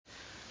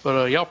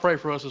But y'all pray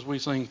for us as we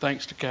sing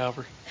Thanks to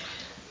Calvary.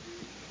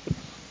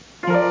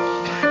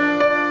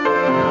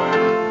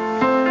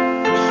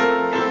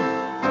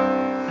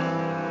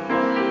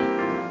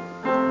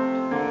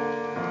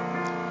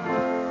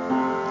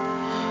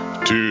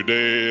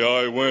 Today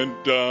I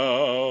went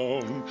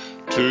down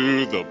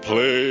to the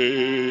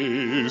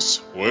place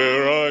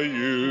where I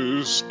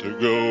used to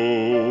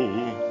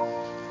go.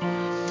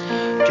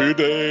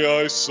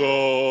 Today I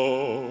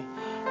saw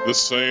the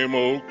same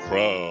old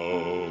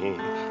crowd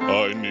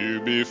I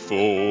knew before.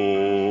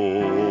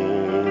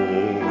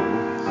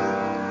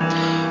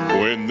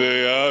 When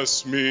they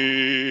asked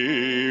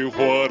me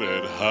what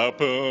had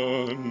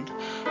happened,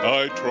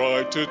 I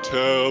tried to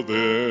tell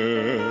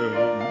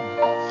them.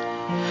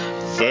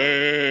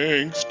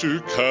 Thanks to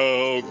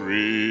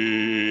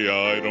Calvary,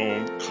 I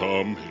don't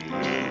come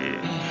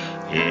here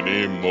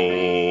anymore.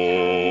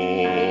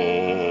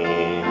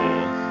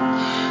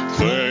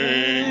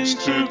 Thanks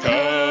to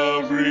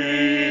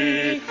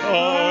Calvary,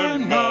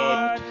 I'm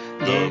not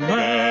the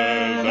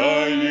man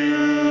I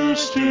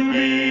used to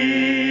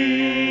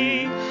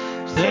be.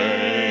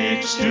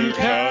 Thanks to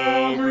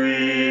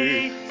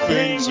Calvary,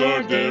 things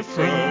are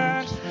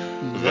different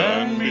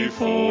than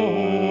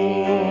before.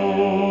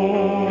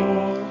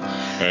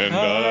 And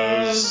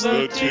as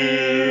the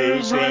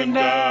tears ran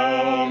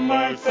down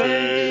my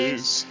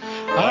face,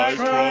 I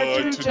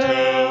tried to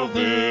tell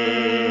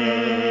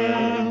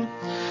them,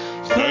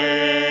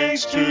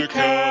 thanks to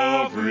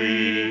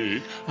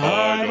Calvary,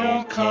 I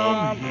don't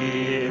come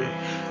here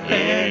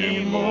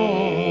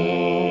anymore.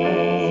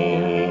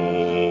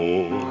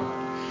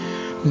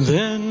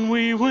 Then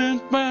we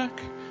went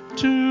back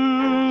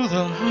to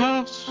the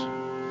house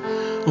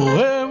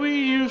where we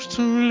used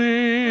to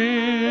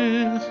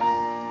live.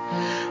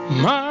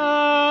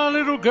 My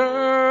little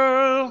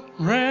girl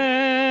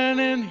ran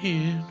and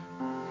hid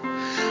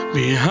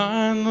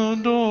behind the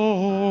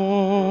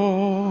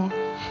door.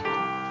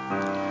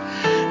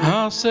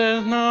 I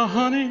said, now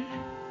honey,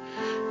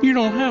 you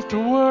don't have to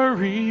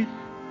worry.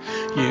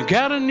 You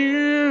got a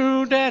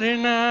new daddy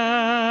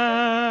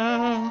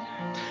now.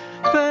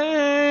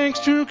 Thanks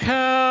to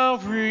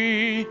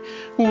Calvary,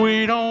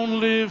 we don't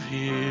live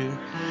here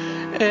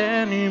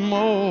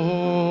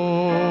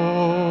anymore.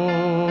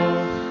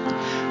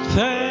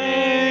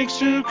 Thanks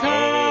to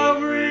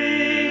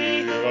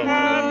Calvary,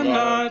 I'm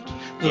not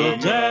the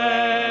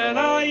man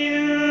I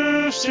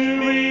used to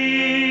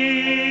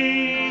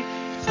be.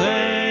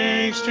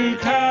 Thanks to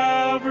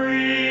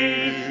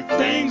Calvary,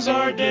 things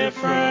are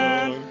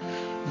different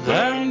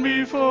than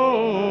before.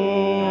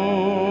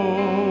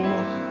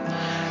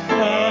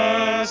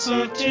 As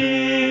the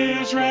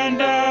tears ran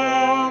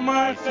down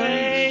my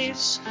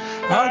face,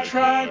 I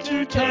tried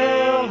to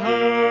tell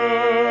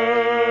her,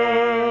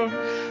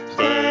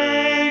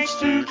 thanks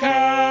to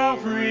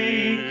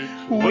Calvary,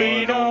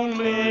 we don't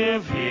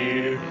live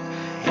here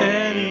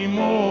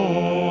anymore.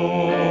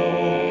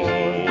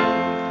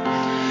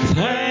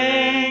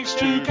 Thanks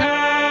to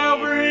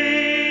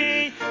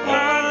Calvary,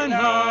 I'm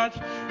not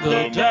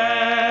the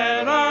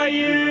dad I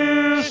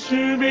used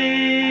to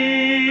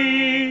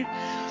be.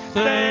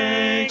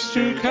 Thanks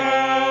to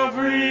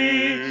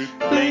Calvary,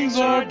 things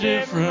are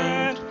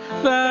different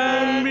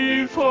than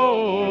before.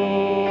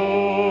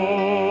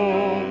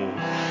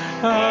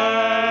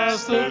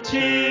 As the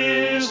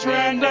tears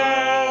ran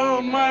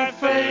down my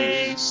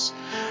face,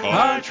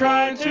 I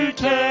tried to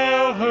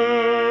tell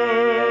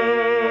her,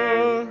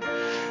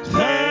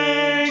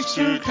 thanks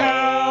to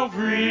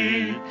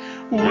Calvary,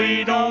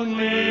 we don't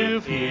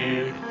live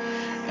here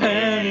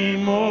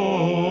anymore.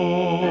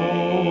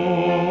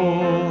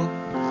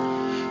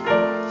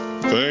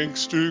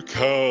 Thanks to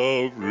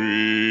Calvary,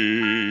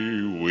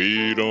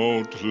 we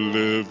don't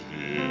live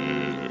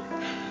here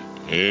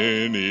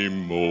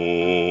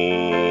anymore.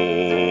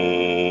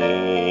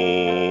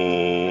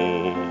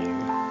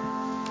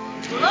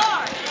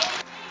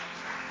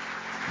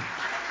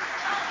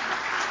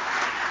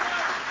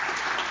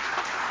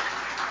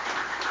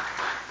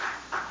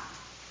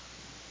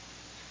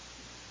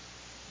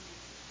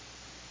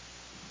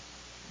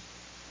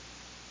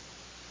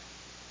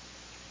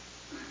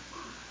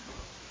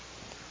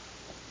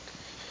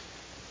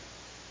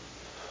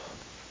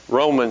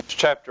 Romans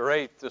chapter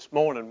 8 this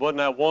morning. Wasn't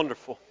that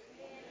wonderful?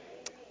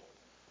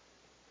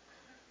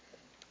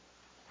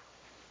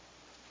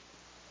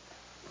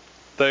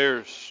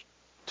 There's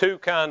two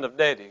kinds of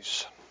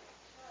daddies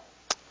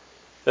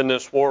in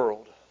this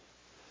world.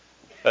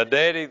 A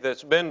daddy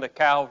that's been to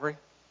Calvary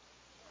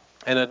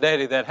and a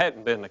daddy that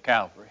hadn't been to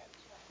Calvary.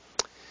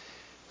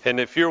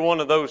 And if you're one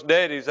of those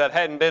daddies that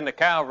hadn't been to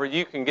Calvary,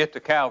 you can get to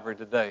Calvary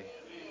today.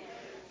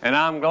 And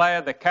I'm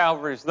glad that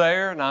Calvary's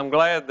there, and I'm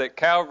glad that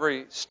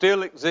Calvary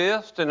still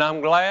exists, and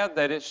I'm glad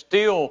that it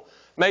still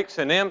makes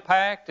an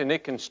impact, and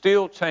it can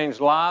still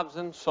change lives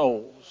and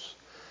souls.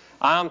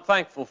 I'm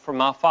thankful for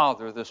my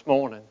father this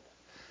morning.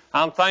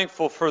 I'm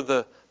thankful for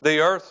the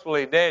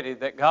earthly daddy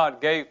that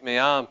God gave me.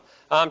 I'm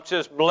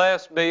just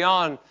blessed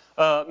beyond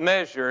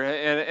measure,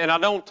 and I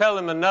don't tell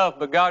him enough,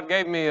 but God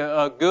gave me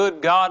a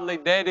good, godly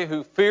daddy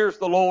who fears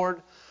the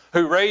Lord,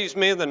 who raised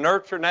me in the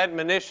nurture and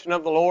admonition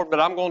of the Lord. But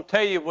I'm going to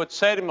tell you what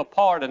set him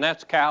apart, and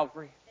that's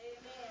Calvary.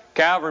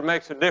 Calvary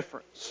makes a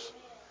difference.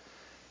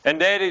 And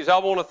daddies, I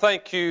want to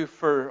thank you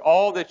for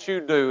all that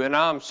you do, and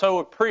I'm so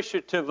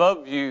appreciative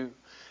of you.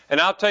 And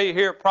I'll tell you,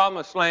 here at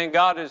Promised Land,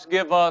 God has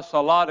given us a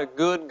lot of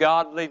good,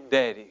 godly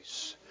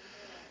daddies.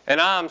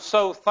 And I'm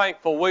so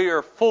thankful we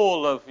are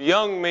full of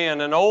young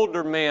men and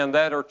older men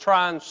that are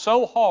trying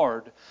so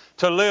hard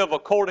to live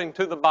according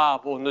to the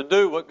Bible and to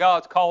do what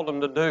God's called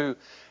them to do.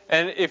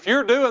 And if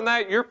you're doing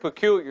that, you're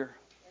peculiar.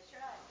 That's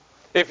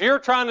right. If you're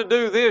trying to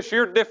do this,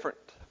 you're different.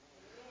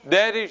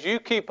 Daddies, you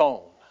keep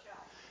on.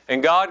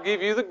 And God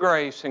give you the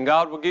grace, and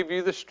God will give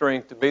you the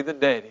strength to be the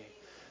daddy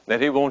that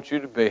He wants you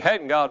to be.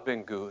 Hadn't God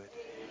been good?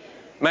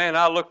 Man,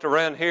 I looked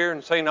around here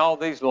and seen all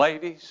these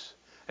ladies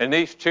and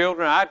these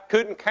children. I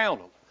couldn't count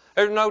them.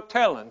 There's no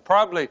telling.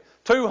 Probably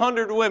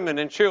 200 women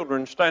and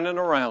children standing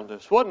around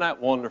us. Wasn't that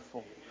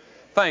wonderful?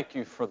 Thank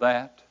you for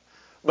that.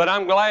 But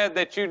I'm glad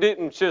that you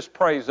didn't just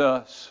praise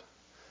us,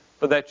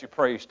 but that you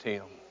praised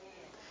Him.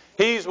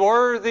 He's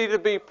worthy to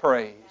be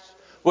praised.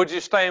 Would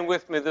you stand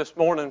with me this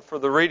morning for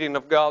the reading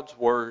of God's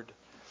Word?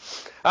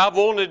 I've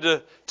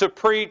wanted to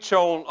preach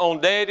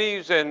on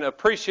daddies and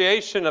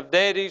appreciation of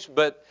daddies,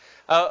 but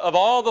of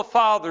all the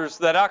fathers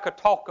that I could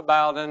talk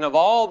about and of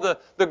all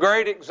the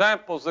great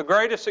examples, the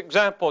greatest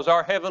example is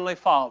our Heavenly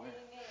Father.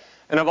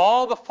 And of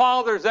all the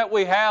fathers that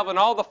we have and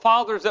all the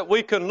fathers that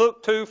we can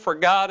look to for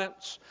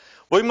guidance,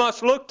 we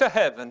must look to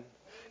heaven,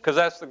 because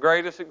that's the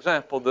greatest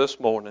example this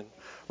morning.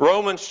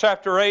 Romans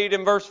chapter 8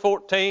 and verse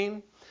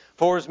 14.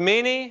 For as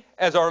many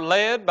as are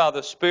led by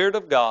the Spirit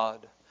of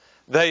God,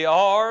 they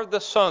are the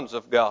sons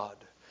of God.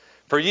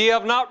 For ye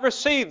have not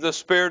received the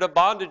spirit of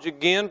bondage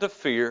again to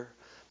fear,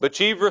 but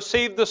ye have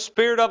received the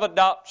Spirit of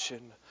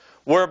adoption,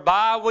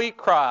 whereby we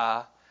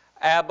cry,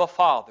 Abba,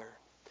 Father.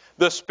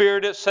 The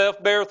Spirit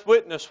itself beareth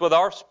witness with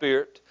our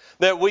spirit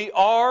that we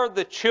are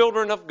the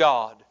children of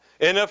God,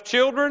 and of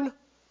children,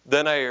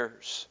 then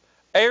heirs,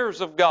 heirs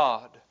of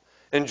God,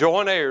 and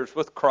joint heirs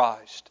with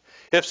Christ.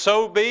 If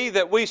so be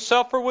that we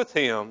suffer with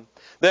Him,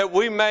 that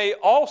we may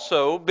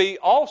also be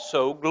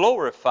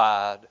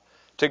glorified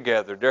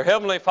together. Dear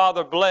Heavenly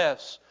Father,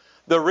 bless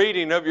the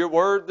reading of your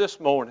Word this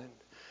morning.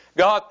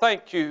 God,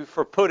 thank you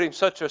for putting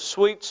such a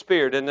sweet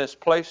spirit in this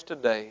place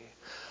today.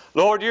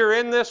 Lord, you're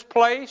in this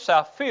place.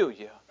 I feel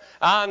you.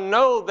 I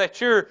know that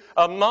you're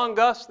among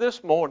us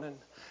this morning.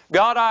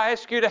 God, I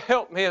ask you to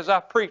help me as I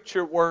preach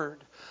your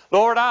Word.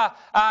 Lord, I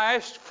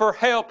ask for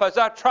help as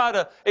I try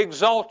to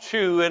exalt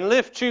you and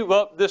lift you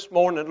up this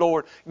morning,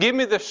 Lord. Give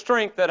me the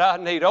strength that I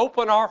need.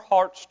 Open our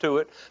hearts to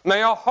it.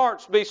 May our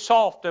hearts be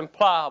soft and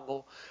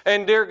pliable.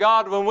 And dear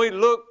God, when we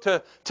look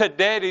to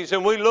daddies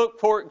and we look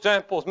for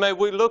examples, may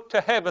we look to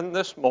heaven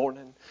this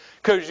morning,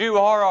 because you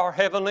are our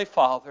Heavenly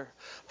Father.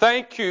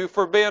 Thank you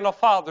for being a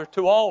father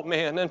to all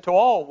men and to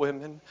all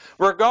women,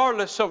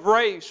 regardless of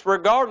race,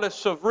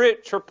 regardless of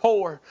rich or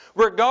poor,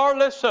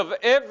 regardless of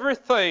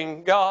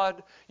everything,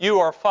 God, you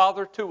are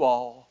Father to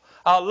all.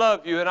 I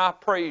love you and I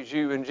praise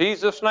you. In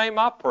Jesus' name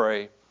I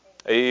pray.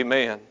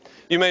 Amen.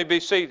 You may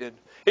be seated.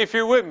 If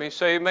you're with me,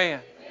 say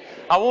amen.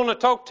 I want to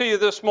talk to you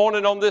this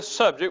morning on this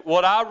subject,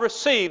 what I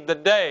received the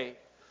day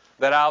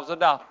that I was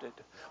adopted.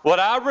 What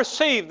I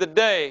received the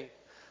day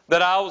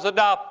that I was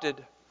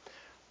adopted.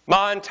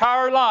 My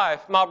entire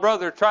life, my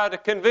brother tried to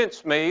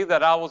convince me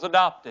that I was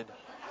adopted.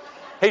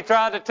 He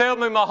tried to tell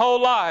me my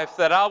whole life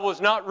that I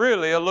was not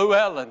really a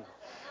Llewellyn.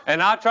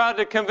 And I tried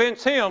to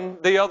convince him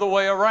the other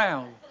way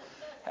around.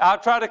 I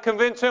tried to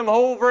convince him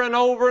over and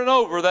over and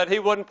over that he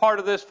wasn't part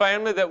of this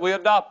family, that we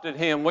adopted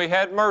him. We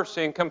had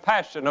mercy and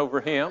compassion over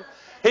him.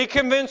 He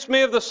convinced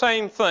me of the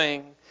same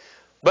thing.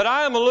 But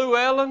I am a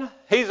Llewellyn,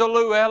 he's a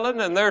Llewellyn,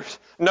 and there's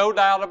no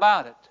doubt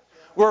about it.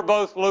 We're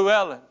both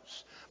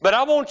Llewellyns. But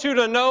I want you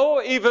to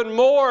know, even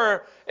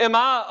more, am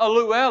I a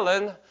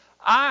Llewellyn?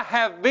 I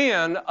have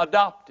been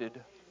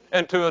adopted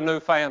into a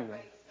new family.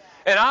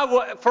 And I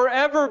will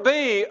forever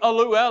be a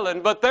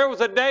Llewellyn, but there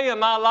was a day in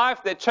my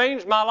life that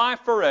changed my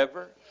life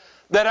forever,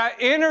 that I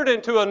entered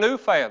into a new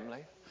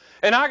family.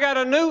 And I got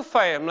a new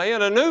family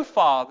and a new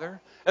father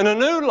and a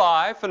new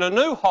life and a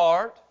new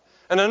heart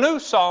and a new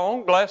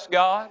song, bless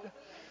God.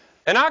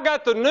 And I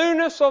got the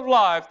newness of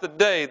life the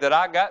day that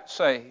I got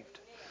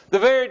saved. The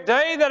very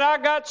day that I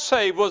got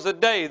saved was the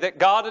day that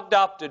God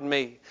adopted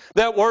me.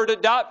 That word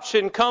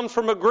adoption comes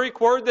from a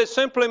Greek word that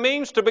simply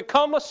means to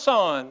become a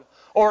son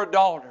or a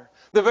daughter.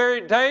 The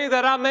very day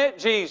that I met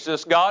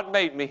Jesus, God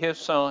made me His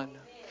son.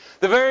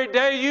 The very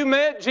day you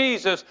met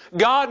Jesus,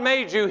 God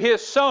made you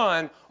His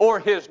son or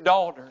His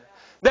daughter.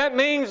 That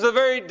means the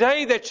very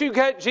day that you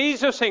got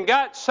Jesus and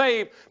got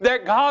saved,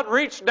 that God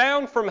reached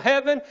down from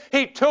heaven.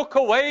 He took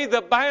away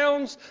the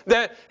bounds,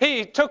 that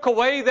He took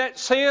away that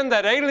sin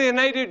that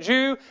alienated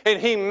you,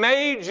 and He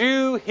made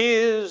you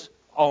His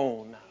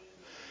own.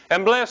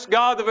 And bless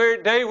God, the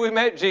very day we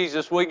met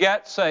Jesus, we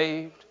got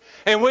saved.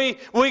 And we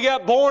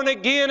got born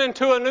again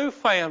into a new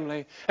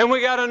family. And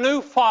we got a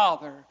new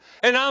father.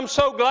 And I'm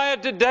so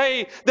glad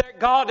today that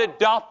God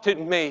adopted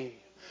me.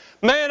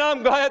 Man,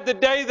 I'm glad the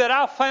day that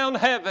I found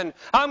heaven.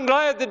 I'm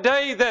glad the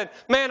day that,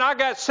 man, I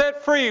got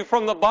set free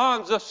from the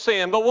bonds of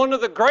sin. But one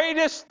of the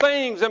greatest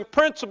things and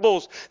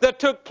principles that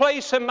took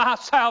place in my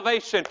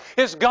salvation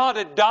is God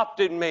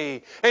adopted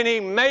me and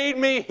He made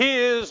me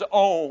His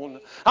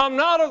own. I'm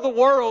not of the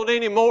world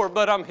anymore,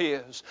 but I'm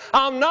His.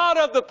 I'm not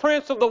of the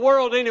prince of the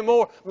world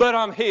anymore, but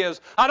I'm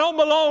His. I don't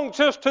belong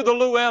just to the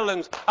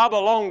Llewellyns. I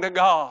belong to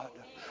God.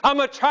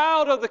 I'm a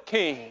child of the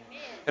King.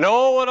 And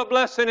oh, what a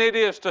blessing it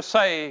is to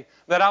say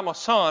that I'm a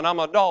son, I'm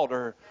a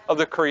daughter of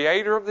the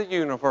Creator of the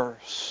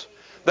universe.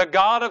 The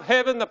God of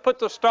heaven that put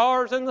the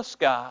stars in the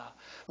sky,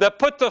 that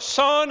put the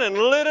sun and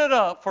lit it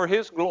up for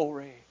His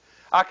glory.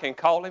 I can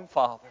call Him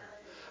Father.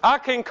 I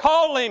can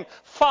call Him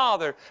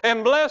Father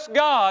and bless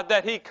God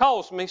that He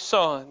calls me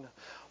son.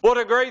 What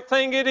a great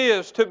thing it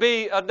is to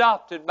be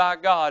adopted by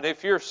God.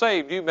 If you're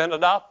saved, you've been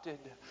adopted.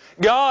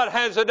 God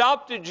has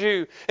adopted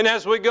you. And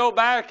as we go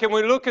back and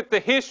we look at the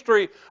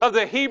history of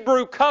the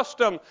Hebrew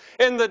custom,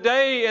 in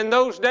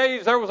those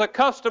days there was a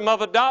custom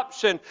of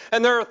adoption.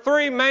 And there are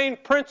three main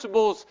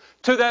principles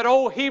to that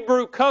old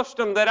Hebrew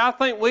custom that I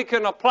think we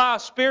can apply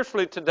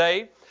spiritually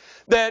today.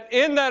 That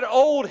in that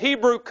old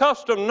Hebrew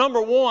custom,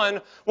 number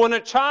one, when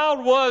a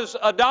child was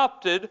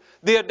adopted,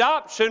 the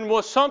adoption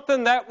was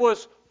something that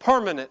was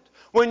permanent.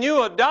 When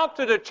you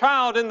adopted a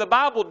child in the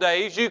Bible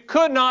days, you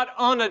could not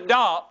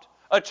unadopt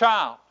a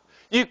child.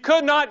 You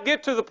could not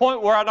get to the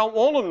point where I don't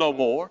want them no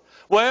more.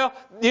 Well,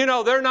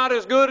 they're not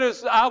as good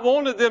as I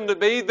wanted them to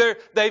be.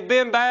 They've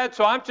been bad,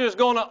 so I'm just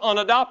going to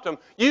unadopt them.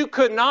 You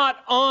could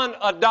not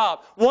unadopt.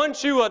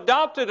 Once you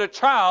adopted a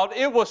child,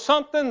 it was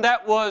something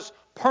that was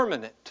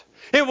permanent.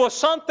 It was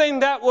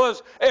something that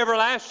was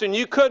everlasting.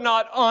 You could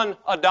not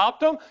unadopt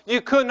them.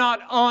 You could not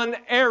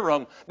unair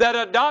them. That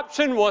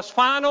adoption was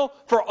final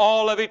for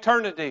all of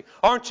eternity.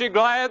 Aren't you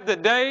glad the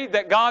day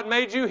that God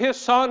made you His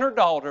son or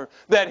daughter,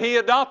 that He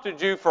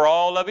adopted you for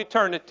all of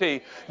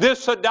eternity?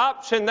 This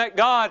adoption that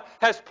God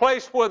has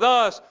placed with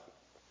us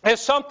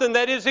is something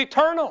that is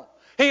eternal.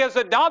 He has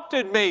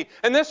adopted me.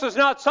 And this is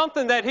not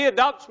something that He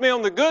adopts me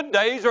on the good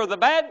days or the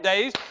bad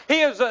days. He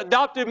has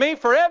adopted me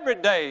for every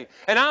day.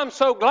 And I'm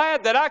so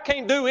glad that I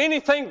can't do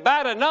anything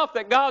bad enough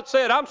that God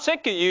said, I'm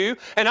sick of you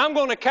and I'm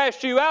going to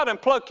cast you out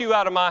and pluck you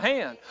out of my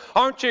hand.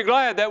 Aren't you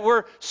glad that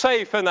we're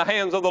safe in the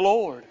hands of the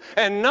Lord?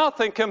 And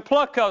nothing can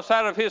pluck us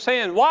out of His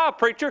hand. Why,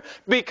 preacher?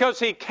 Because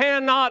He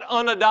cannot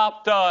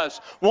unadopt us.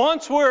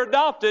 Once we're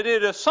adopted,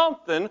 it is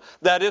something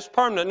that is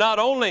permanent. Not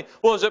only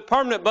was it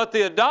permanent, but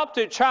the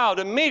adopted child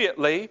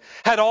immediately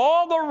had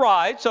all the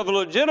rights of a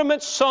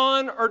legitimate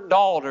son or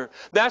daughter.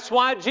 That's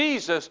why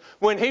Jesus,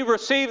 when He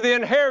received the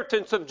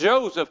inheritance of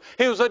Joseph,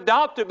 He was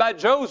adopted by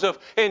Joseph,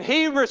 and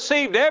He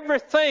received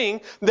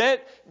everything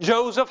that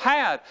Joseph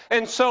had.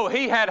 And so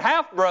He had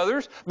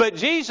half-brothers, but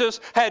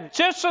Jesus had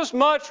just as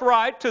much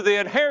right to the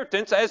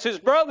inheritance as His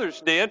brothers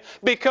did,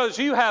 because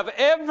you have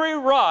every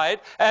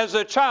right as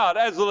a child,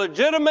 as a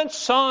legitimate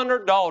son or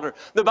daughter.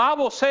 The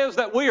Bible says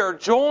that we are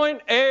joint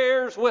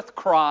heirs with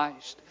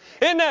Christ.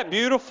 Isn't that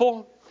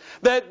beautiful?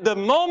 That the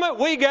moment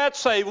we got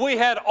saved, we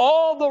had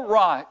all the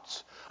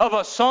rights of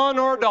a son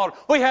or a daughter.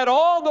 We had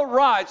all the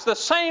rights, the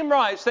same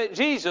rights that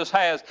Jesus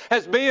has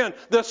as being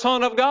the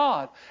Son of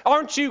God.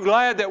 Aren't you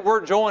glad that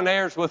we're joint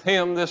heirs with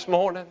Him this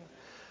morning?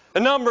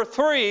 And number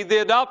three,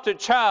 the adopted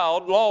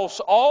child lost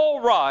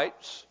all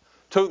rights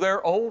to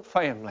their old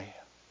family.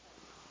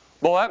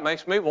 Boy, that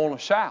makes me want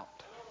to shout.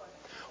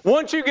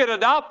 Once you get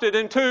adopted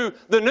into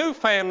the new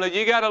family,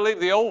 you got to leave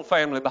the old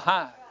family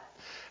behind.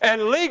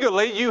 And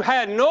legally, you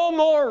had no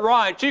more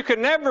rights. You could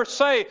never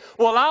say,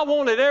 well, I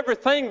wanted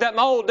everything that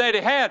my old daddy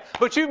had,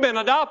 but you've been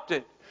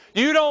adopted.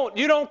 You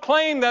don't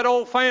claim that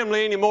old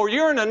family anymore.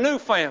 You're in a new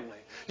family.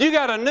 You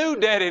got a new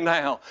daddy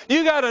now.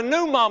 You got a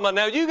new mama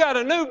now. You got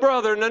a new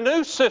brother and a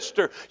new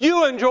sister.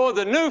 You enjoy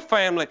the new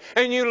family,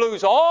 and you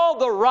lose all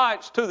the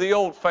rights to the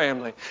old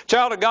family.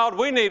 Child of God,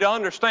 we need to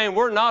understand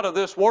we're not of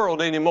this world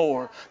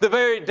anymore. The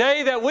very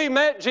day that we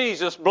met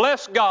Jesus,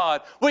 bless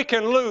God, we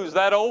can lose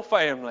that old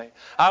family.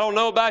 I don't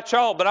know about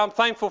y'all, but I'm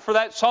thankful for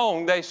that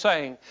song they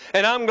sang.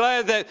 And I'm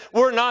glad that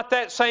we're not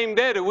that same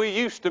daddy we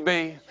used to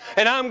be.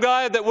 And I'm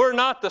glad that we're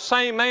not the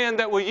same man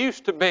that we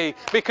used to be,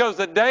 because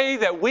the day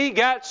that we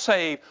got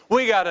saved,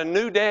 we got a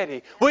new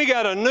daddy. We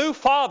got a new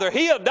father.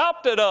 He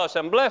adopted us,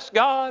 and bless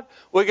God,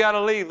 we got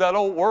to leave that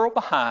old world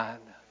behind.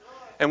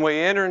 And we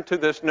enter into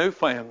this new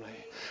family.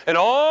 And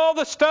all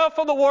the stuff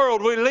of the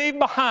world we leave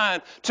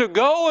behind to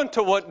go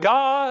into what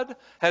God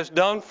has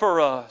done for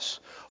us.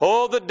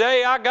 Oh, the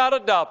day I got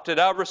adopted,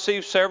 I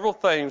received several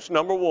things.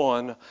 Number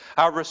one,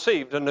 I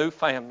received a new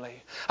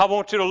family. I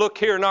want you to look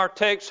here in our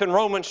text in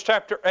Romans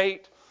chapter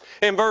 8.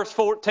 In verse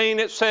 14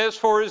 it says,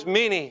 for as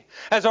many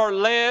as are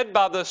led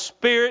by the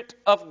Spirit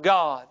of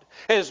God,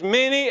 as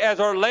many as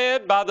are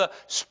led by the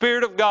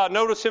Spirit of God.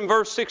 Notice in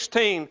verse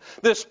 16,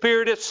 the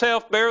Spirit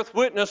itself beareth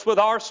witness with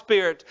our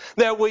spirit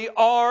that we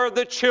are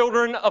the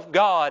children of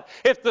God.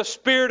 If the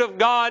Spirit of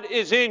God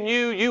is in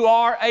you, you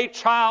are a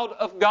child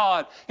of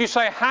God. You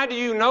say, how do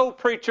you know,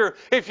 preacher,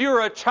 if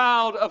you're a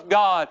child of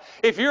God?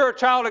 If you're a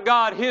child of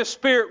God, His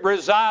Spirit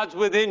resides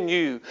within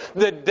you.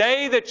 The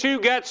day that you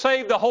got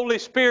saved, the Holy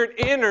Spirit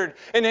entered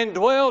and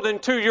indwelled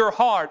into your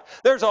heart.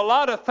 There's a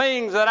lot of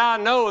things that I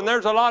know, and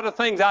there's a lot of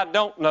things I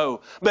don't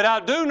know. But I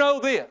do know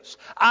this.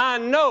 I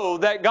know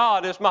that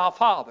God is my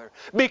Father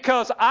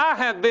because I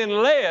have been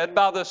led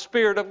by the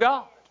Spirit of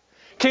God.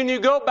 Can you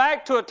go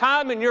back to a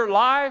time in your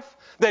life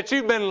that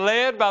you've been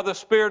led by the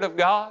Spirit of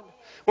God?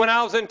 When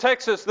I was in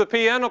Texas, the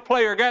piano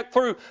player got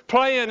through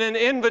playing an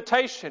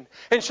invitation,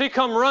 and she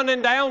come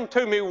running down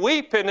to me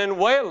weeping and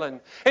wailing.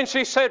 And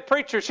she said,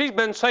 preacher, she's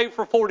been saved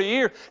for 40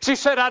 years. She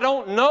said, I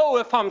don't know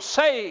if I'm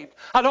saved.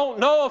 I don't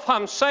know if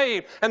I'm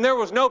saved. And there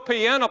was no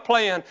piano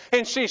playing,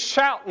 and she's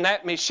shouting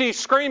at me. She's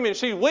screaming.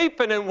 She's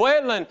weeping and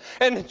wailing.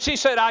 And she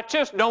said, I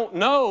just don't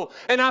know.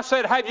 And I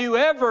said, have you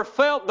ever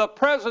felt the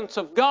presence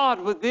of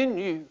God within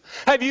you?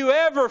 Have you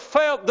ever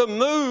felt the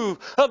move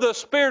of the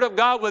Spirit of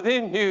God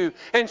within you?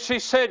 And she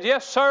said,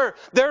 yes, sir.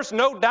 There's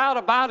no doubt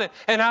about it.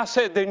 And I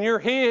said, then you're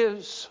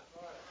His.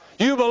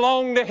 You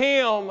belong to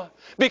Him.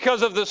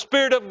 Because if the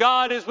Spirit of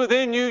God is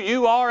within you,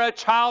 you are a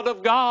child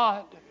of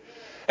God.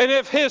 And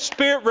if His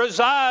Spirit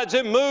resides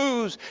and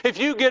moves, if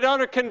you get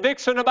under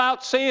conviction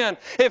about sin,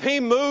 if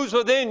He moves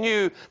within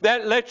you,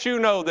 that lets you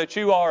know that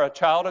you are a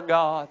child of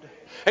God.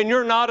 And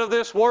you're not of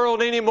this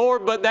world anymore,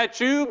 but that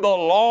you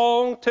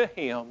belong to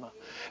Him.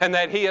 And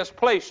that He has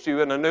placed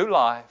you in a new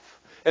life,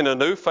 in a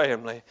new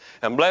family.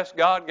 And bless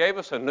God, gave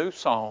us a new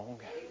song.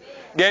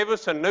 Gave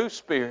us a new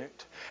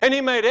spirit. And He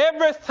made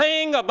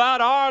everything about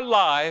our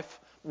life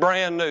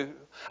brand new.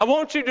 I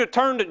want you to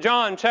turn to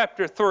John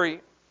chapter 3.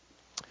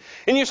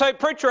 And you say,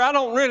 preacher, I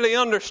don't really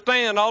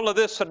understand all of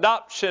this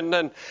adoption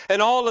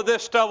and all of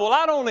this stuff. Well,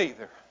 I don't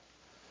either.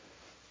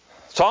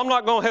 So I'm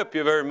not going to help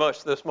you very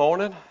much this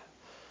morning.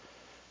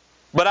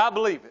 But I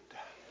believe it.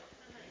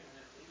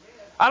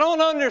 I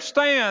don't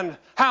understand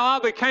how I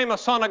became a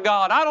son of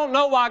God. I don't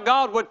know why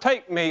God would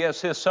take me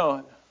as His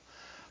son.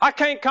 I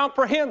can't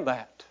comprehend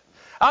that.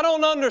 I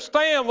don't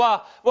understand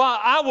why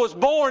I was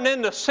born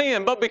into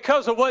sin, but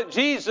because of what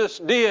Jesus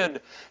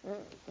did,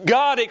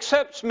 God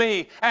accepts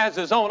me as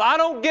His own. I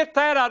don't get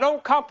that. I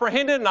don't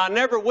comprehend it, and I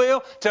never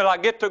will till I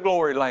get to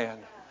glory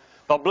land.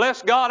 But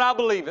bless God, I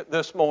believe it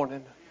this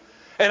morning.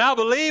 And I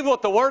believe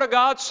what the Word of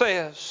God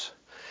says.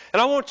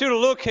 And I want you to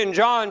look in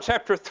John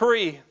chapter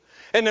 3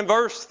 and in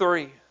verse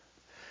 3.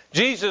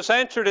 Jesus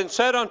answered and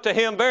said unto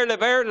him, verily,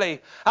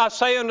 verily, I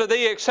say unto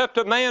thee, except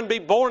a man be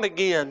born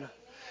again,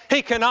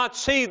 he cannot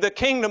see the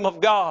kingdom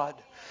of God.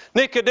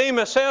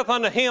 Nicodemus saith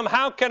unto him,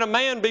 how can a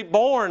man be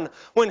born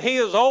when he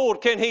is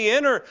old? Can he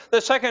enter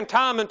the second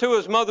time into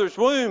his mother's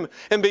womb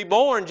and be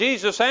born?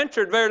 Jesus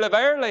answered, verily,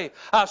 verily,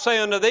 I say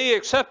unto thee,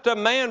 except a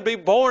man be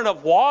born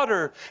of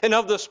water and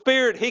of the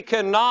Spirit, he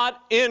cannot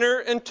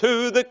enter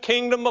into the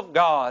kingdom of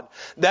God.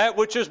 That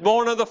which is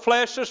born of the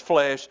flesh is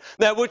flesh.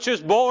 That which is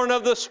born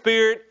of the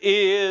Spirit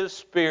is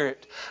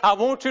spirit. I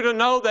want you to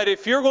know that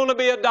if you're going to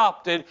be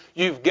adopted,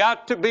 you've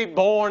got to be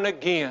born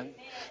again.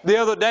 The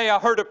other day I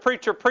heard a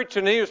preacher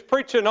preaching. He was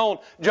preaching on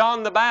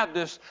John the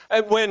Baptist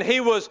when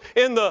he was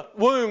in the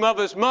womb of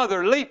his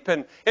mother,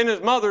 leaping in his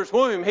mother's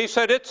womb. He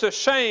said, it's a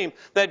shame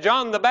that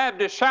John the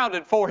Baptist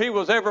shouted before he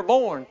was ever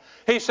born.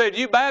 He said,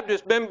 you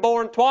Baptists been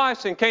born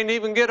twice and can't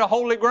even get a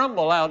holy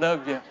grumble out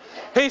of you.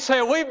 He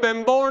said, we've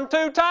been born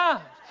 2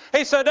 times.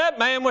 He said that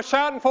man was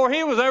shouting before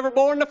he was ever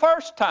born the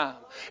first time.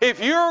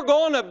 If you're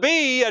going to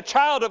be a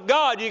child of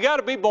God, you got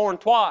to be born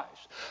twice.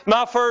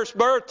 My first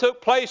birth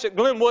took place at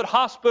Glenwood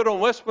Hospital in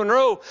West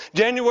Monroe,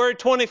 January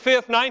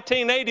 25th,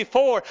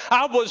 1984.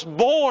 I was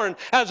born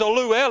as a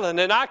Llewellyn,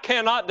 and I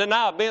cannot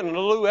deny being a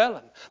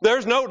Llewellyn.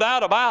 There's no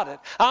doubt about it.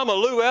 I'm a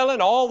Llewellyn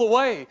all the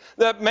way.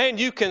 That man,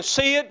 you can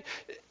see it.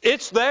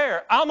 It's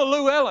there. I'm a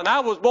Llewellyn. I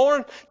was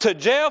born to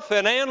Jeff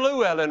and Ann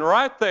Llewellyn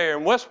right there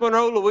in West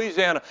Monroe,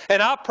 Louisiana.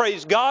 And I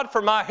praise God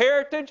for my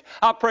heritage.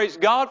 I praise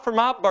God for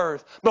my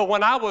birth. But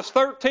when I was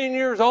 13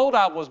 years old,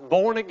 I was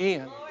born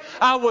again.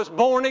 I was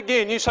born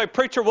again. You say,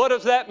 preacher, what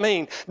does that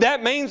mean?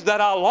 That means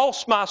that I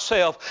lost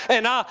myself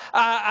and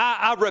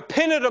I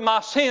repented of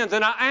my sins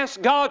and I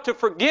asked God to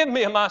forgive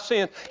me of my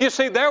sins. You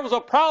see, there was a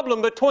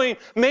problem between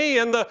me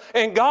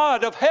and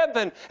God of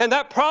heaven, and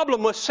that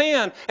problem was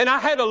sin. And I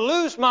had to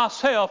lose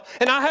myself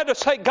and I had to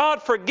say,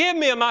 God, forgive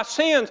me of my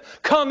sins.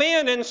 Come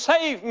in and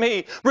save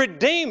me.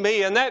 Redeem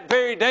me. And that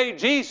very day,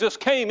 Jesus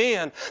came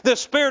in. The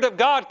Spirit of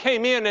God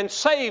came in and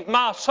saved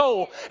my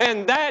soul.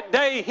 And that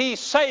day, He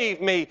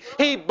saved me.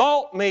 He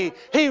bought me.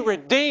 He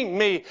redeemed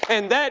me.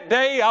 And that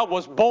day I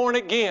was born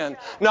again.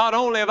 Not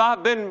only have I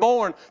been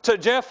born to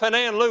Jeff and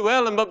Ann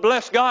Llewellyn, but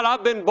bless God,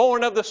 I've been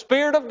born of the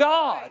Spirit of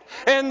God.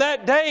 And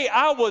that day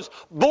I was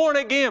born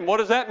again. What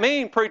does that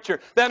mean, preacher?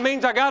 That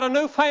means I got a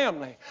new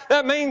family.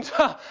 That means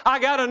I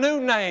got a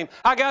new name.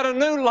 I got a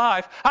new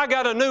life. I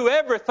got a new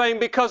everything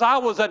because I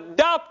was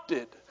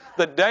adopted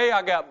the day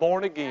I got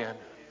born again.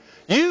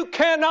 You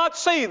cannot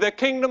see the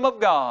kingdom of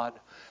God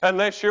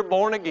unless you're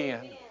born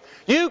again.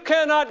 You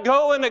cannot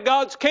go into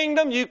God's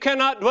kingdom. You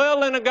cannot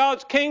dwell in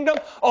God's kingdom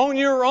on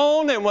your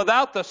own and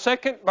without the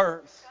second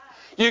birth.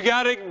 You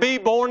got to be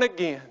born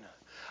again.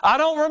 I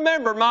don't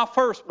remember my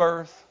first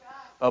birth,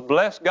 but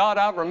bless God,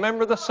 I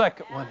remember the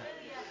second one.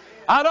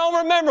 I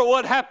don't remember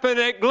what happened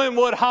at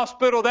Glenwood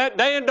Hospital that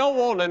day and don't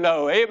want to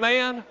know.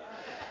 Amen.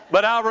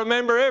 But I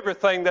remember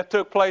everything that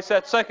took place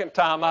that second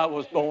time I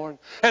was born.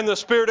 And the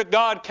Spirit of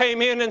God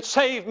came in and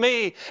saved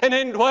me and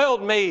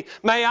indwelled me.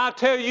 May I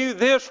tell you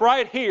this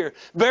right here.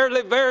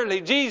 Verily, verily,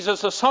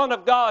 Jesus, the Son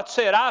of God,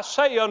 said, I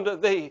say unto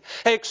thee,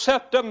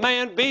 except a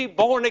man be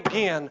born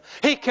again,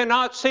 he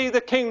cannot see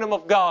the kingdom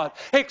of God.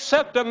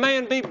 Except a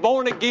man be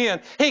born again,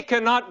 he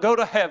cannot go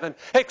to heaven.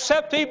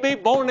 Except he be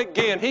born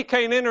again, he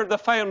can't enter the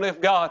family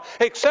of God.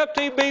 Except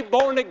he be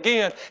born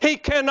again, he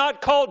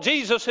cannot call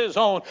Jesus his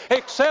own.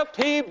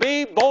 Except he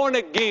be born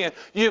again.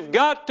 You've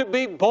got to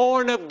be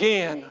born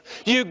again.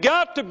 You've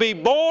got to be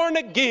born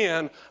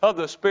again of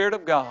the Spirit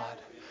of God.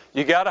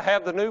 You got to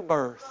have the new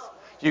birth.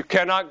 You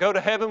cannot go to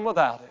heaven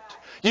without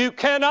it. You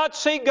cannot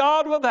see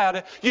God without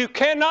it. You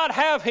cannot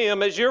have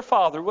Him as your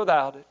Father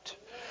without it.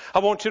 I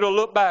want you to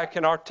look back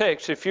in our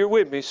text. If you're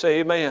with me, say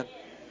amen.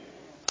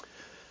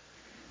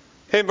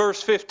 In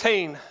verse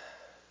 15,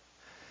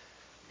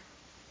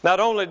 not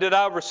only did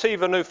I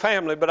receive a new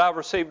family, but I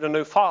received a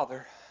new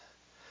father.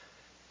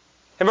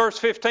 In verse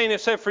 15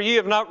 it said, for ye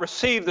have not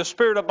received the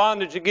spirit of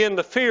bondage again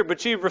to fear,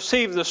 but ye have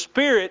received the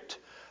spirit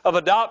of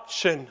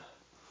adoption,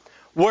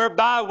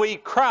 whereby we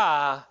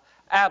cry,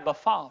 Abba,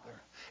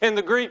 Father. In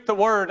the Greek, the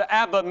word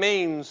Abba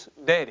means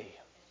daddy.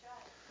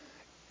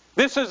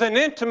 This is an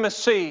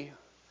intimacy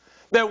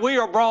that we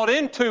are brought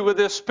into with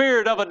this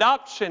spirit of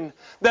adoption,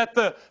 that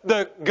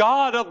the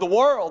God of the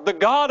world, the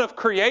God of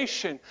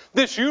creation,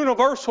 this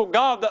universal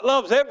God that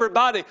loves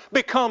everybody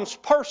becomes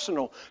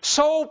personal.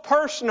 So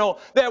personal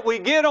that we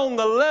get on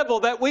the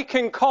level that we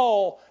can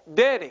call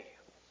Daddy.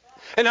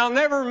 And I'll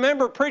never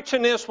remember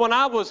preaching this when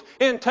I was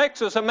in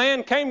Texas. A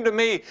man came to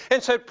me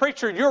and said,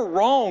 preacher, you're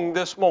wrong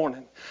this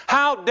morning.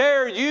 How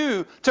dare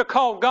you to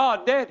call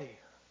God Daddy?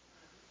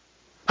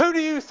 Who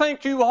do you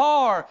think you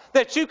are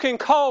that you can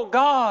call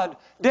God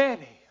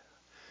Daddy?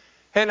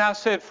 And I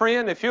said,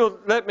 friend, if you'll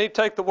let me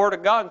take the Word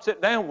of God and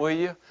sit down with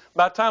you,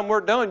 by the time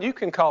we're done, you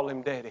can call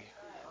Him Daddy.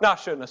 Now, I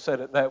shouldn't have said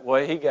it that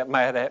way. He got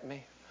mad at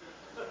me.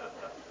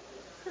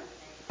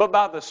 But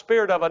by the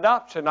Spirit of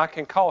adoption, I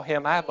can call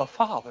Him Abba,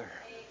 Father.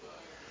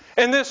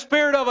 And this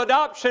spirit of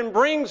adoption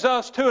brings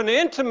us to an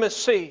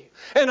intimacy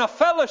and a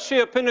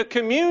fellowship and a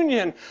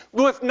communion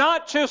with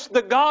not just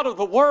the God of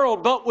the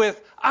world, but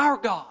with our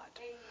God.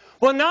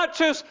 Well, not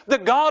just the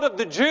God of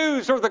the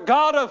Jews or the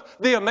God of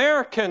the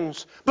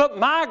Americans, but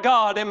my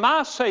God and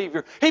my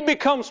Savior. He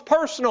becomes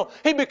personal.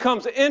 He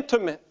becomes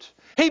intimate.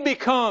 He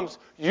becomes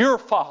your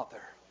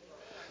Father.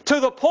 To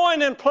the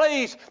point and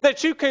place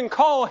that you can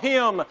call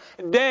Him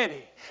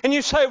Daddy. And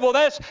you say, well,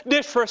 that's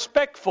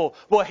disrespectful.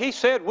 Well, He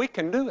said we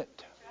can do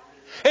it.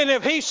 And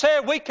if He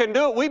said we can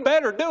do it, we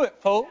better do it,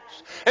 folks.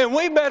 And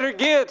we better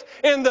get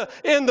in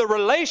the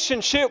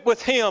relationship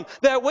with Him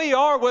that we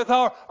are with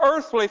our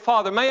earthly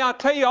Father. May I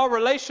tell you, our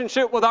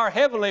relationship with our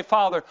Heavenly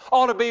Father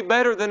ought to be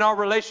better than our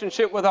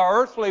relationship with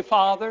our earthly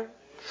Father.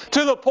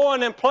 To the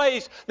point and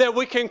place that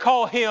we can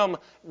call Him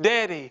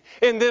Daddy.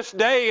 In this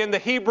day, in the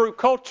Hebrew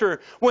culture,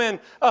 when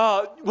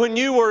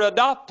you were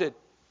adopted,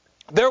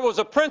 there was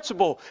a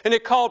principle, and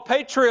it called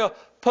patria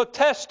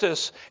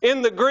potestas.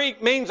 In the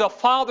Greek means a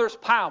father's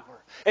power.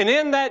 And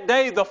in that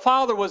day, the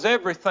father was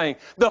everything.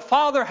 The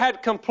father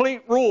had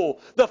complete rule.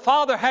 The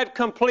father had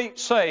complete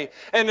say.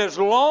 And as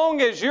long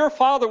as your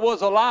father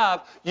was alive,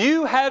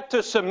 you had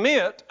to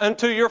submit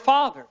unto your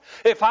father.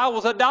 If I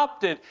was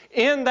adopted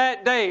in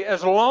that day,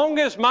 as long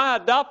as my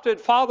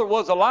adopted father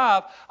was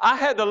alive, I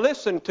had to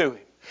listen to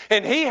him.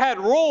 And he had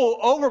rule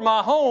over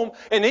my home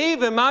and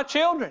even my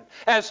children.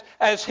 As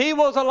he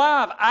was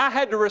alive, I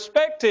had to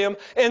respect him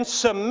and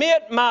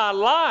submit my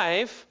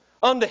life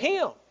unto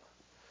him.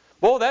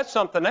 Boy, that's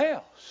something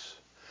else.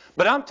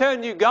 But I'm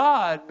telling you,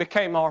 God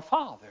became our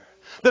Father.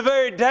 The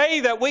very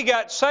day that we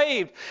got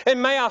saved,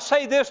 and may I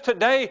say this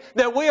today,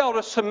 that we ought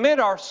to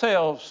submit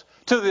ourselves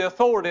to the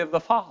authority of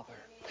the Father.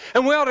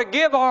 And we ought to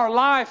give our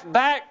life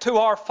back to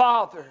our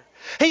Father.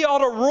 He ought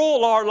to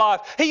rule our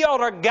life. He ought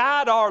to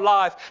guide our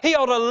life. He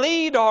ought to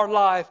lead our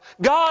life.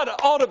 God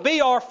ought to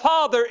be our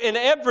Father in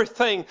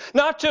everything,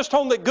 not just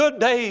on the good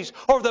days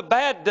or the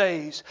bad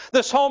days.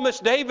 The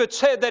psalmist David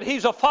said that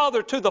He's a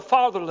father to the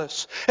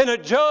fatherless and a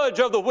judge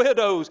of the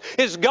widows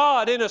is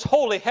God in His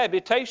holy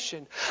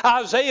habitation.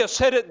 Isaiah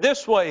said it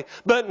this way,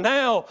 but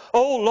now,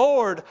 O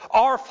Lord,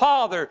 our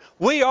Father,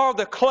 we are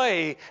the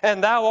clay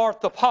and Thou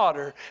art the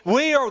potter.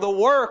 We are the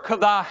work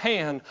of Thy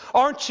hand.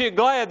 Aren't you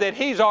glad that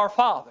He's our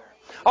Father?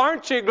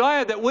 Aren't you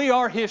glad that we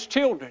are His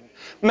children?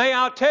 May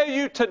I tell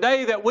you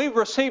today that we've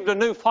received a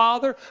new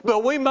Father,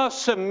 but we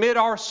must submit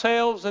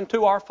ourselves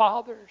unto our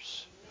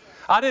fathers.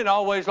 I didn't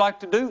always like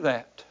to do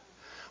that.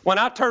 When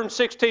I turned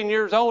 16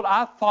 years old,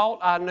 I thought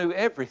I knew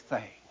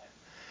everything.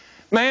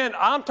 Man,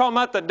 I'm talking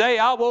about the day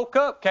I woke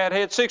up,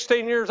 cathead,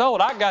 16 years old.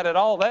 I got it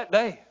all that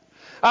day.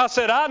 I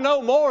said, I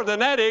know more than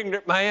that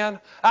ignorant man.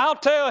 I'll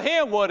tell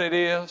him what it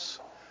is.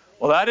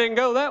 Well, that didn't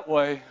go that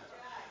way.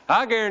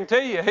 I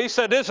guarantee you, he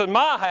said, this is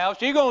my house.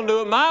 You're going to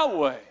do it my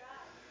way.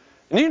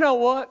 And you know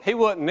what? He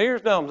wasn't near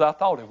as dumb as I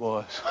thought he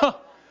was.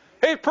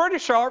 He's a pretty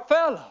sharp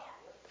fellow.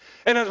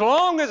 And as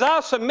long as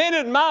I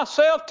submitted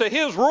myself to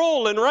his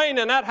rule and reign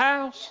in that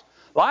house,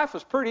 life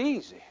was pretty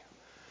easy.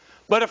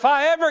 But if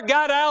I ever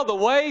got out of the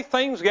way,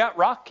 things got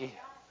rocky.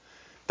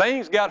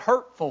 Things got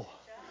hurtful.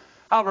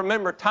 I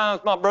remember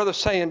times my brother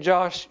saying,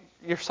 Josh,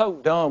 you're so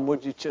dumb.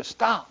 Would you just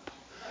stop?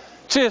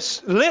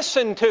 Just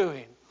listen to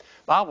him.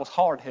 I was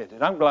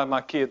hard-headed. I'm glad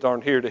my kids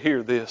aren't here to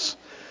hear this.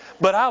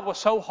 But I was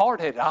so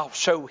hard-headed. I'll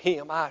show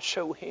him. I'll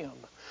show him.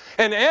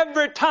 And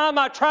every time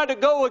I tried to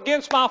go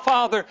against my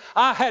Father,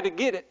 I had to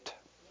get it.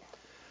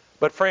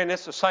 But friend,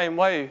 it's the same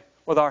way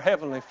with our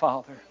Heavenly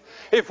Father.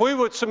 If we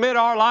would submit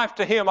our life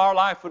to Him, our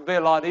life would be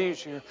a lot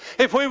easier.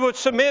 If we would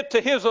submit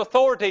to His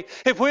authority,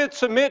 if we would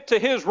submit to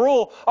His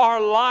rule,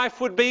 our life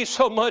would be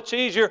so much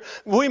easier.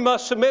 We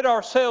must submit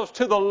ourselves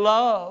to the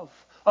love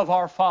of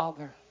our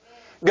Father.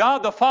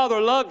 God the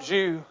Father loves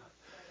you.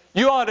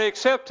 You ought to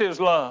accept His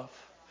love.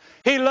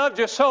 He loved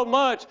you so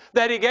much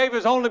that He gave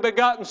His only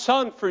begotten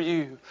Son for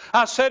you.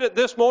 I said it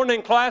this morning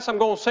in class. I'm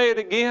going to say it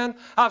again.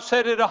 I've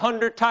said it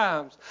 100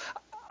 times.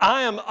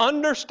 I am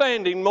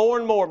understanding more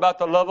and more about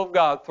the love of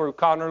God through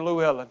Connor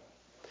Llewellyn.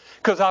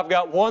 Because I've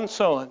got one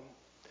son.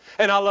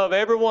 And I love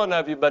every one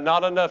of you, but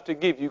not enough to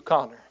give you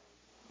Connor.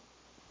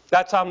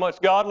 That's how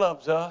much God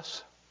loves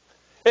us.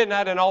 Isn't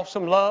that an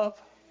awesome love?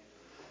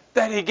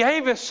 That He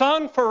gave His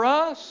Son for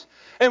us.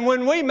 And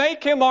when we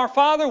make Him our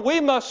Father, we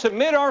must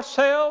submit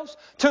ourselves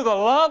to the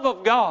love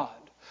of God.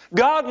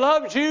 God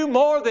loves you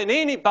more than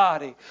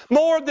anybody,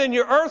 more than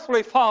your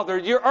earthly father,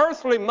 your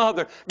earthly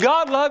mother.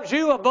 God loves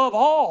you above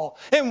all.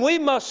 And we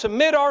must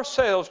submit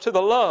ourselves to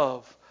the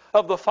love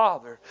of the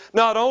Father.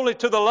 Not only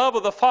to the love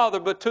of the Father,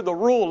 but to the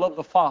rule of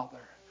the Father.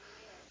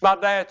 My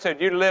dad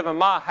said, you live in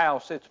my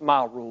house, it's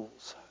my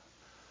rules.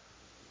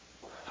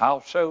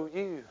 I'll show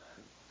you.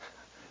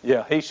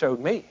 Yeah, he showed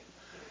me.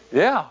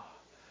 Yeah.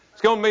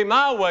 It's going to be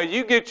my way.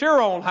 You get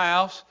your own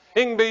house,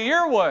 it can be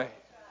your way.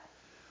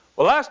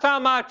 Well, last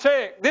time I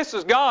checked, this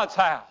is God's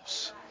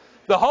house.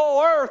 The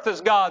whole earth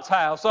is God's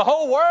house. The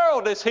whole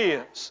world is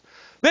His.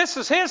 This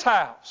is His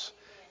house.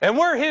 And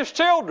we're His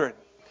children.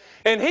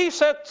 And He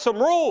set some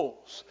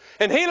rules.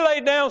 And He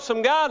laid down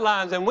some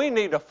guidelines, and we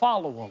need to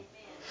follow them.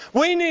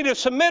 We need to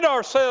submit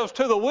ourselves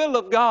to the will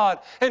of God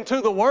and to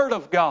the Word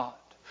of God.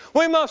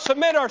 We must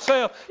submit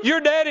ourselves.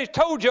 Your daddy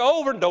told you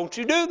over, don't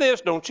you do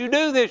this, don't you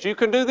do this. You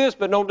can do this,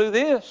 but don't do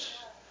this.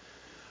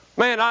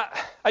 Man,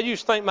 I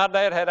used to think my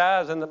dad had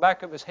eyes in the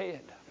back of his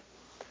head.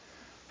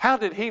 How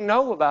did he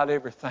know about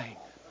everything?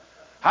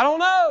 I don't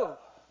know.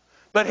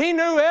 But he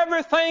knew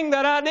everything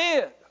that I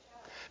did.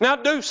 Now,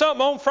 I'd do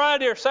something on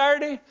Friday or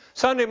Saturday.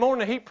 Sunday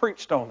morning, he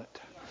preached on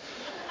it.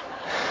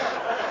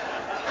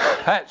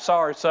 That's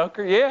sorry,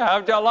 sucker. Yeah,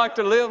 how'd y'all like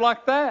to live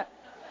like that?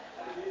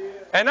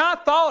 And I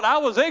thought I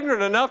was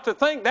ignorant enough to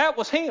think that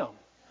was him.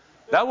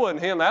 That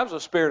wasn't him. That was the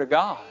Spirit of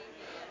God.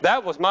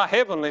 That was my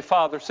Heavenly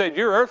Father said,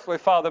 your earthly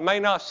father may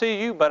not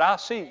see you, but I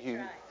see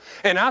you.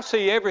 And I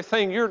see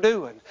everything you're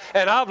doing.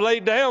 And I've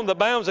laid down the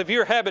bounds of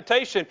your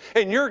habitation,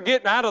 and you're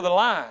getting out of the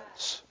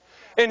lines.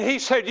 And He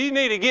said, you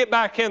need to get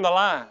back in the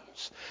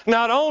lines.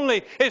 Not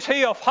only is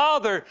He a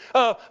Father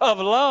of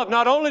love,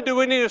 not only do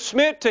we need to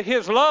submit to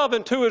His love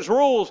and to His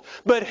rules,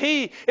 but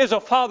He is a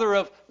Father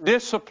of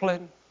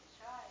discipline.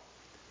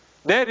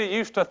 Daddy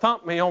used to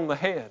thump me on the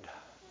head.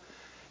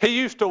 He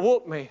used to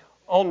whoop me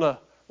on the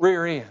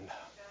rear end.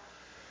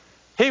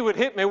 He would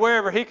hit me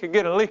wherever he could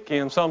get a lick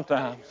in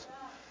sometimes.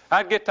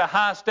 I'd get to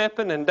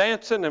high-stepping and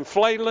dancing and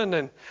flailing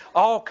and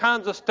all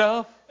kinds of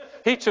stuff.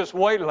 He's just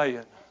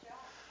waylaying.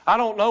 I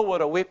don't know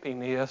what a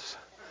whipping is,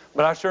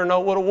 but I sure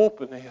know what a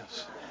whooping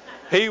is.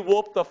 He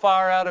whooped the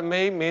fire out of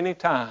me many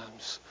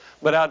times,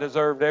 but I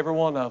deserved every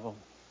one of them.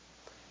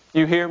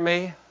 You hear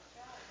me?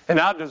 And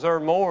I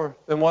deserve more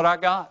than what I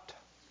got.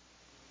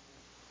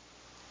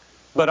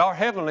 But our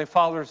Heavenly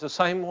Father is the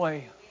same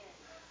way.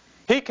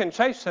 He can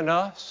chasten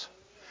us.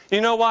 You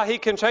know why He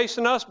can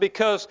chasten us?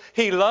 Because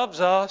He loves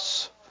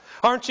us.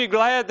 Aren't you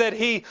glad that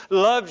He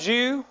loves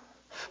you?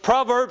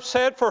 Proverbs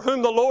said, for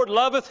whom the Lord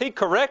loveth, He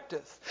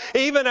correcteth,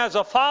 even as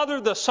a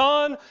father the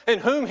son in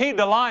whom He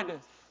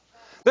delighteth.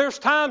 There's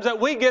times that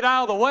we get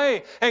out of the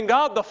way, and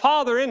God the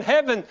Father in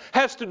heaven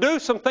has to do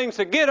some things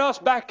to get us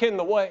back in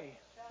the way.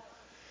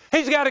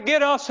 He's got to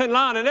get us in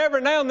line, and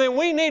every now and then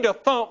we need a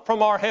thump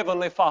from our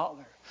Heavenly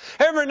Father.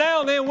 Every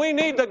now and then we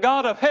need the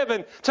God of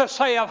heaven to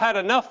say, I've had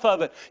enough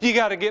of it. You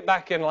got to get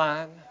back in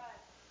line.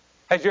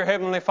 Has your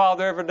Heavenly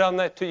Father ever done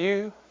that to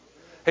you?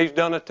 He's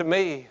done it to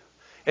me.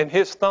 And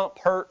His thump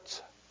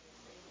hurts.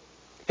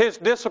 His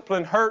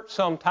discipline hurts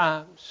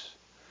sometimes.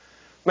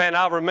 Man,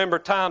 I remember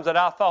times that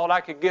I thought I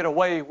could get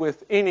away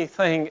with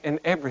anything and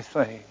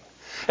everything.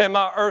 And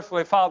my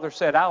earthly father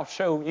said, I'll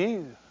show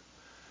you.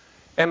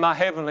 And my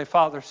Heavenly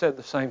Father said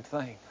the same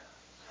thing.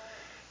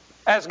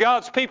 As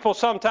God's people,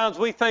 sometimes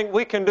we think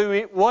we can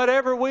do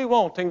whatever we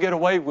want and get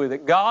away with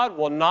it. God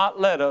will not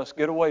let us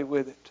get away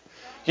with it.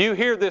 You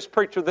hear this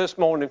preacher this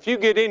morning. If you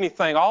get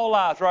anything, all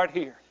eyes right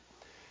here.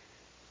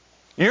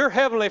 Your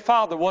Heavenly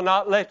Father will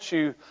not let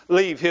you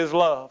leave His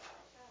love.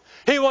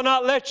 He will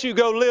not let you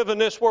go live in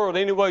this world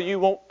any way you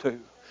want to.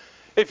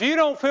 If you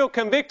don't feel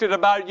convicted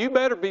about it, you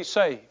better be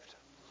saved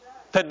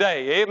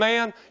today.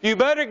 Amen? You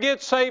better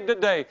get saved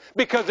today.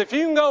 Because if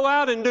you can go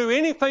out and do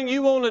anything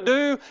you want to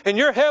do and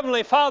your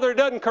Heavenly Father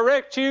doesn't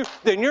correct you,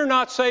 then you're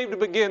not saved to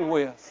begin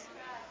with.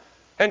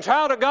 And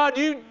child of God,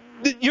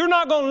 you're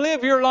not going to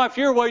live your life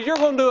your way. You're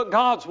going to do it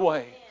God's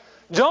way.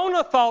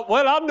 Jonah thought,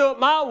 well, I'll do it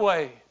my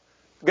way.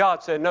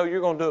 God said, no,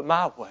 you're going to do it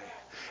my way.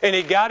 And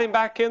He got him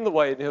back in the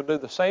way, and He'll do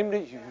the same to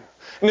you.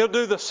 And He'll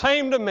do the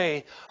same to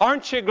me.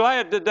 Aren't you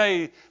glad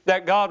today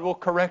that God will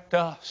correct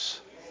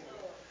us?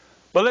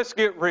 But let's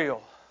get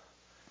real.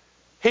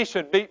 He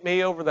should beat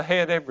me over the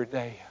head every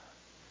day.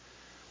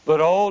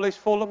 But oh, He's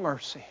full of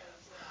mercy.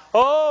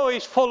 Oh,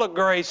 He's full of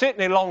grace. Isn't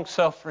He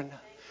long-suffering?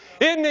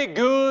 Isn't He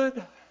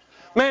good?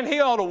 Man, He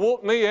ought to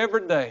whoop me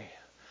every day.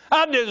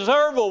 I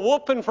deserve a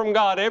whooping from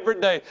God every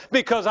day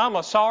because I'm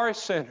a sorry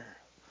sinner.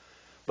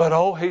 But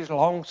oh, He's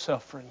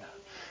long-suffering.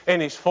 And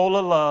He's full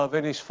of love,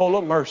 and He's full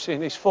of mercy,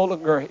 and He's full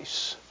of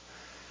grace.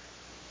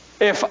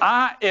 If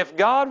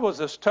God was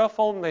as tough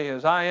on me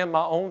as I am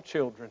my own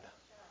children,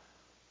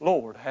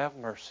 Lord, have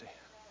mercy.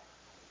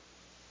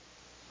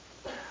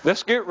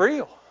 Let's get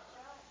real.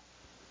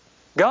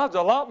 God's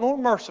a lot more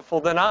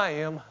merciful than I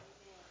am.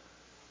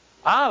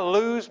 I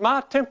lose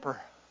my temper.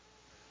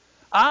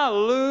 I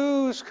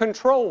lose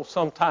control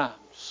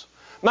sometimes.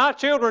 My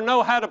children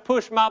know how to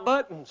push my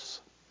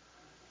buttons.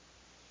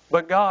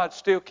 But God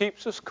still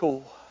keeps us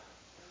cool.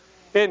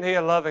 Isn't He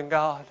a loving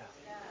God?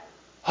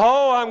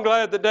 Oh, I'm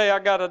glad the day I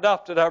got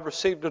adopted, I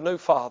received a new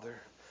father.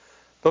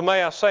 But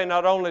may I say,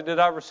 not only did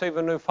I receive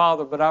a new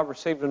father, but I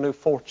received a new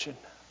fortune.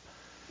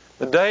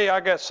 The day I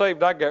got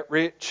saved, I got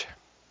rich.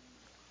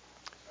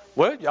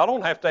 Well, y'all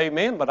don't have to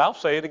amen, but I'll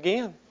say it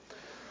again.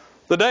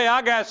 The day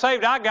I got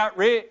saved, I got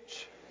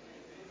rich.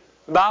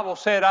 The Bible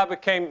said I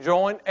became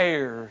joint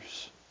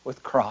heirs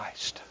with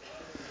Christ.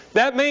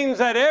 That means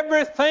that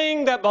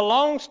everything that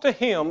belongs to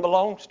Him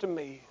belongs to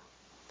me.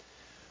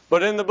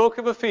 But in the book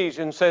of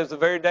Ephesians says the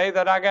very day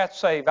that I got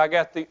saved, I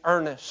got the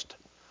earnest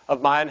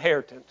of my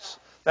inheritance.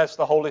 That's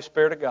the Holy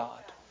Spirit of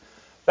God.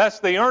 That's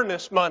the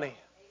earnest money.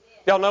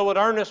 Y'all know what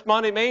earnest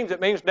money means?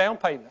 It means down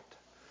payment.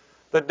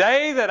 The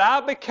day that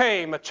I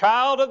became a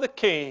child of the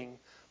King,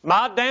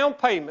 my down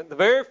payment, the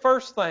very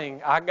first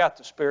thing, I got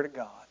the Spirit of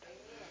God.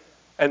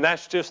 And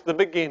that's just the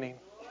beginning.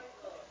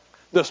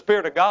 The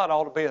Spirit of God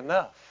ought to be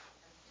enough.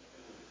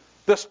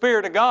 The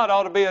Spirit of God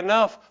ought to be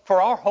enough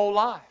for our whole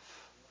life.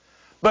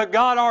 But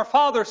God our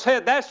Father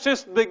said that's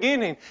just the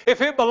beginning.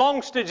 If it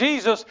belongs to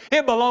Jesus,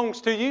 it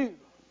belongs to you.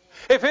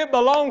 If it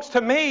belongs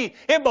to me,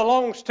 it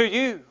belongs to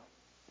you.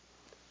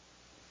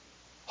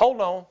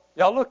 Hold on.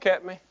 Y'all look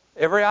at me.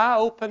 Every eye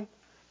open.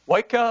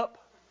 Wake up.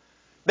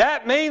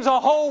 That means the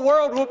whole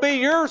world will be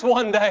yours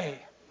one day.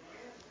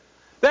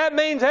 That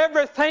means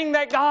everything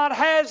that God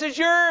has is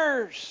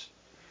yours.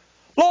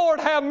 Lord,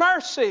 have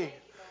mercy.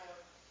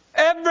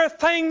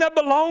 Everything that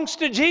belongs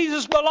to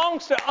Jesus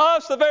belongs to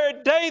us the very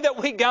day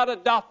that we got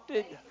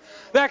adopted.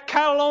 That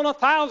cattle on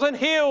 1,000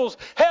 hills,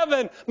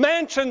 heaven,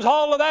 mansions,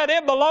 all of that,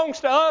 it belongs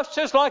to us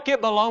just like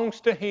it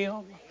belongs to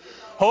Him.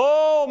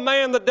 Oh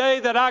man, the day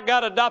that I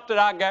got adopted,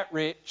 I got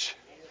rich.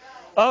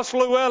 Us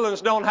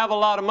Llewellyns don't have a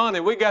lot of money.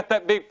 We got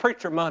that big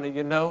preacher money,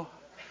 you know.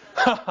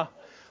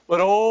 But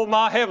oh,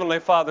 my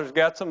Heavenly Father's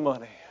got some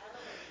money.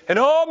 And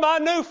oh, my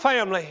new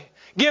family,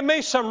 give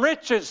me some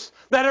riches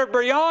that are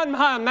beyond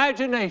my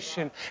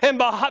imagination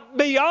and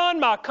beyond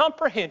my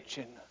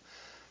comprehension.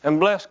 And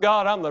bless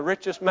God, I'm the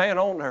richest man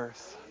on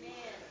earth.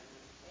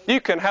 You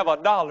can have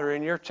 $1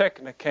 in your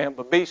checking account,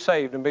 but be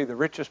saved and be the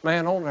richest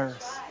man on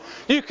earth.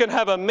 You can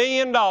have $1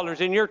 million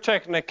in your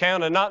checking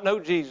account and not know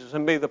Jesus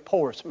and be the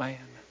poorest man.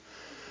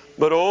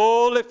 But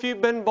oh, if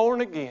you've been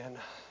born again,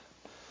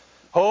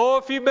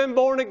 if you've been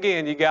born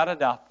again, you got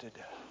adopted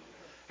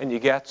and you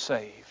got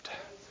saved.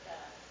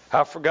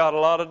 I forgot a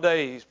lot of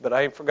days, but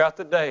I ain't forgot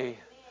the day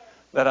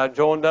that I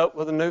joined up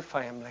with a new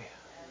family.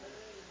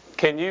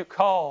 Can you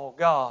call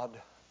God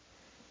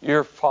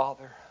your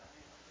Father?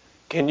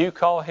 Can you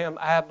call Him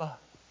Abba?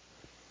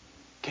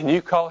 Can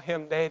you call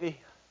Him Daddy?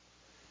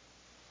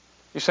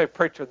 You say,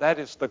 preacher, that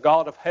is the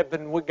God of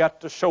heaven. We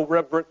got to show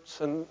reverence,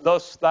 and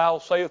thus thou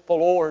saith the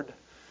Lord.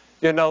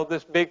 You know,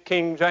 this big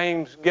King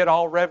James, get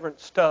all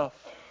reverent stuff.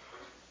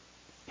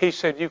 He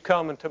said, you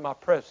come into my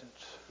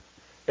presence,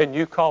 and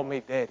you call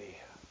me Daddy.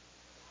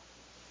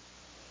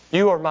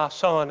 You are my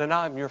son, and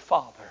I'm your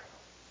father.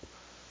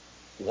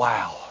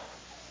 Wow.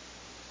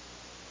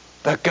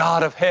 The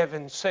God of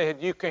heaven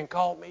said, you can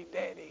call me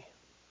Daddy.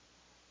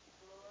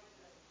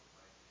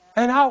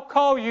 And I'll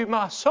call you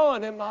my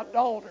son and my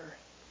daughter.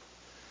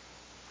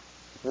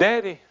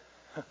 Daddy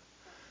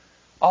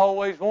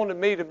always wanted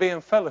me to be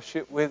in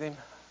fellowship with Him.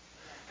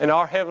 And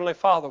our Heavenly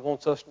Father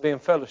wants us to be in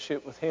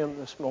fellowship with Him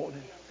this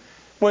morning.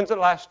 When's the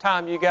last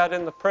time you got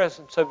in the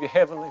presence of your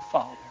Heavenly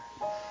Father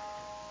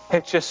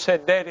and just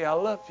said, Daddy, I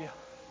love you.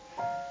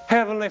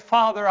 Heavenly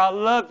Father, I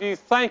love you.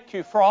 Thank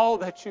you for all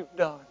that you've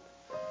done.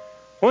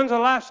 When's the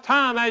last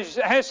time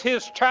as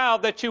His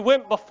child that you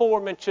went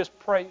before Him and just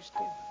praised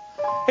Him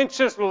and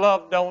just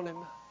loved on Him?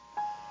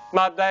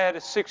 My dad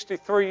is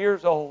 63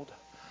 years old.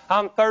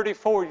 I'm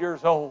 34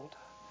 years old.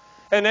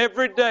 And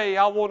every day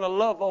I want to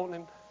love on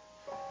Him,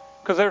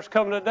 because there's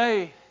coming a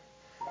day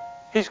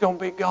He's going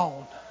to be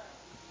gone.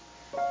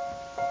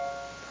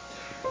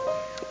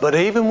 But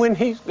even when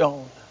He's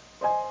gone,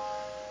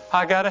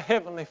 I got a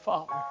Heavenly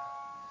Father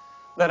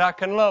that I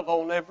can love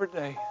on every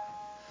day.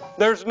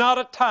 There's not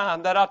a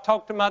time that I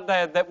talk to my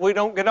dad that we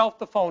don't get off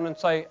the phone and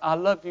say, I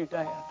love you,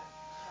 Dad.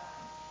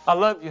 I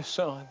love you,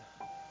 son.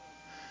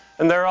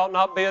 And there ought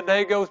not be a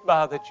day goes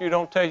by that you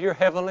don't tell your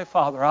Heavenly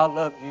Father, I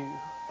love you.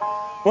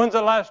 When's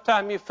the last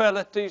time you fell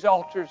at these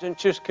altars and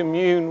just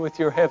commune with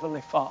your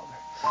Heavenly Father?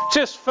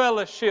 Just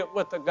fellowship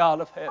with the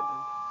God of heaven.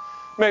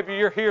 Maybe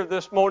you're here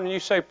this morning, you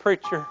say,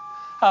 preacher,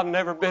 I've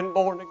never been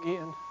born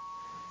again.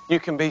 You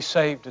can be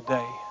saved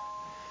today.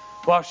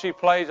 While she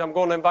plays, I'm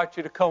going to invite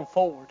you to come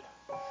forward.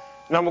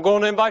 And I'm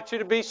going to invite you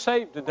to be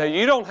saved today.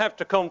 You don't have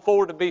to come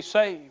forward to be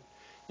saved.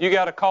 You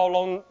got to call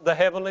on the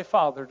Heavenly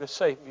Father to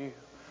save you,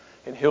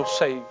 and He'll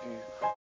save you.